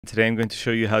Today I'm going to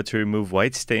show you how to remove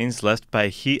white stains left by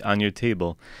heat on your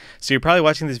table. So you're probably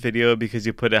watching this video because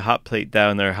you put a hot plate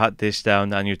down or a hot dish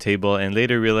down on your table and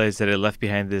later realized that it left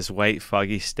behind this white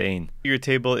foggy stain. Your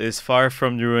table is far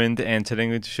from ruined, and today I'm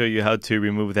going to show you how to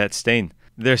remove that stain.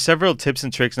 There are several tips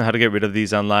and tricks on how to get rid of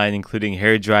these online, including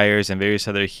hair dryers and various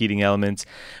other heating elements,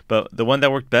 but the one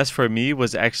that worked best for me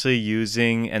was actually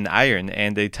using an iron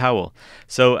and a towel.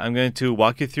 So I'm going to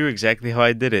walk you through exactly how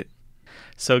I did it.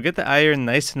 So get the iron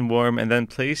nice and warm and then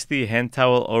place the hand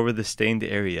towel over the stained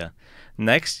area.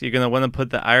 Next, you're going to want to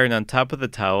put the iron on top of the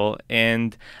towel,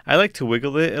 and I like to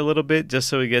wiggle it a little bit just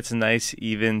so it gets a nice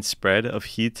even spread of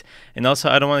heat. And also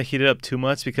I don't want to heat it up too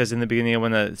much because in the beginning I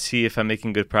want to see if I'm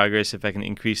making good progress, if I can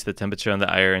increase the temperature on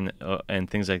the iron and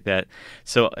things like that.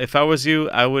 So if I was you,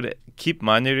 I would keep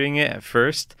monitoring it at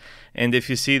first. And if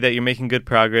you see that you're making good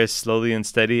progress slowly and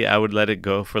steady, I would let it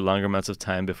go for longer amounts of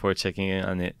time before checking in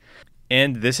on it.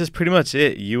 And this is pretty much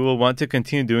it. You will want to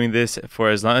continue doing this for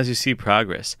as long as you see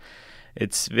progress.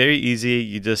 It's very easy.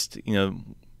 You just,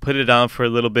 put it on for a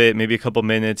little bit, maybe a couple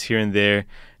minutes here and there,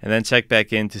 and then check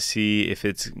back in to see if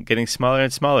it's getting smaller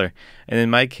and smaller. And in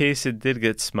my case, it did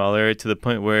get smaller to the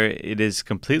point where it is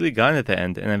completely gone at the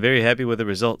end, and I'm very happy with the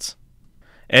results.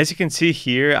 As you can see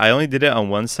here, I only did it on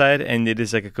one side, and it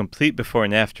is like a complete before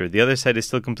and after. The other side is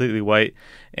still completely white,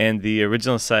 and the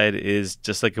original side is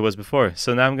just like it was before.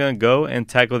 So now I'm going to go and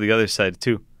tackle the other side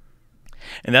too.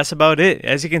 And that's about it.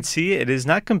 As you can see, it is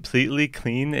not completely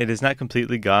clean. It is not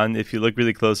completely gone. If you look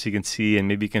really close, you can see, and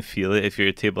maybe you can feel it if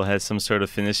your table has some sort of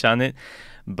finish on it.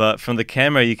 But from the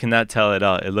camera, you cannot tell at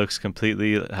all. It looks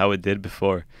completely how it did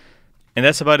before. And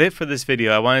that's about it for this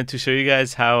video. I wanted to show you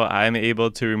guys how I'm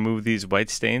able to remove these white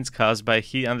stains caused by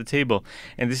heat on the table.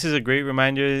 And this is a great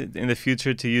reminder in the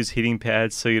future to use heating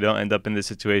pads so you don't end up in this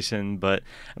situation. But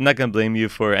I'm not going to blame you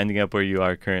for ending up where you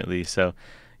are currently. So,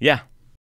 yeah.